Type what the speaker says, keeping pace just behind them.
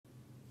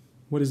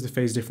what is the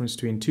phase difference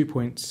between 2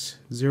 points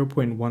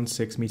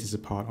 0.16 meters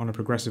apart on a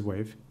progressive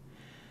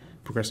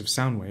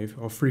sound wave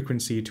of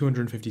frequency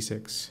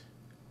 256.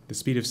 The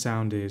speed of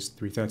sound is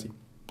 330.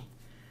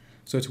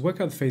 So to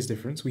work out the phase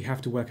difference, we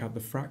have to work out the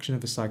fraction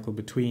of a cycle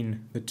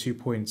between the 2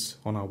 points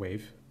on our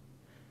wave.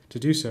 To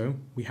do so,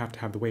 we have to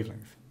have the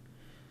wavelength.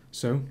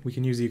 So we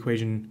can use the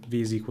equation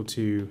v is equal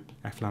to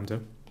f lambda.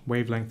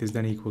 Wavelength is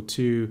then equal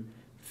to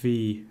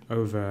v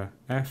over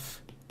f,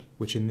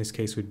 which in this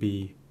case would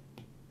be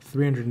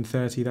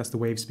 330, that's the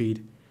wave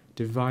speed,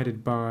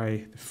 divided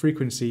by the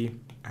frequency,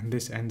 and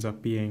this ends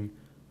up being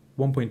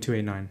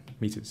 1.289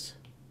 meters.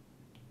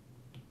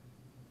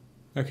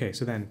 Okay,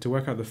 so then to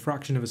work out the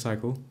fraction of a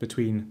cycle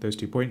between those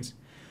 2 points,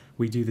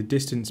 we do the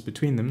distance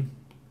between them,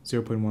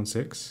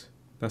 0.16,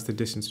 that's the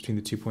distance between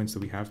the 2 points that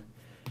we have,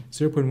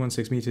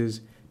 0.16 meters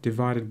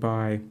divided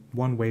by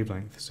one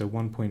wavelength, so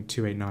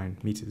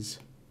 1.289 meters.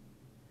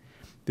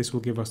 This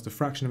will give us the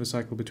fraction of a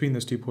cycle between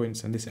those 2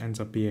 points, and this ends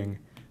up being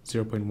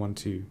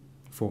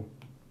 0.124.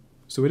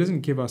 So it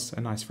doesn't give us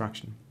a nice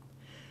fraction,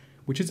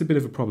 which is a bit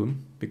of a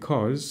problem,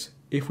 because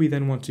if we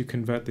then want to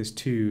convert this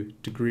to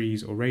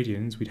degrees or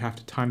radians, we'd have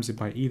to times it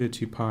by either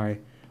 2 pi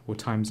or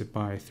times it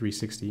by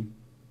 360.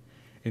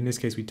 In this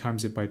case, we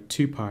times it by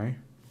 2 pi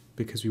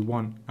because we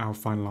want our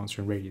final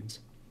answer in radians.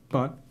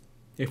 But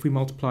if we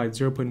multiplied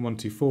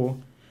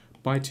 0.124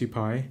 by 2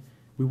 pi,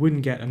 we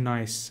wouldn't get a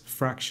nice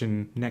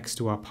fraction next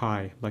to our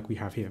pi like we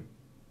have here.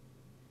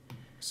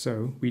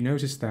 So we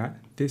notice that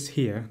this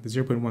here, the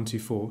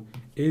 0.124,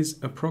 is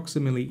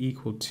approximately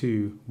equal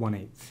to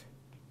 1/8.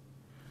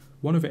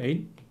 1 over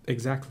 8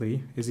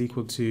 exactly is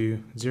equal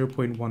to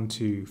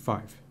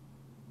 0.125.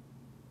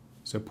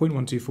 So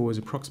 0.124 is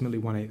approximately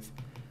 1/8,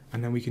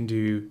 and then we can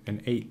do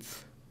an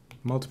eighth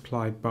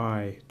multiplied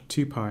by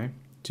 2 pi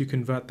to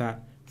convert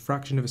that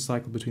fraction of a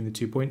cycle between the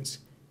 2 points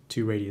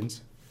to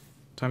radians,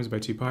 times it by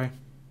 2 pi.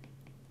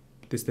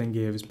 This then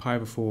gives pi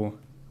over 4,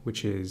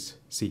 which is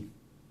c.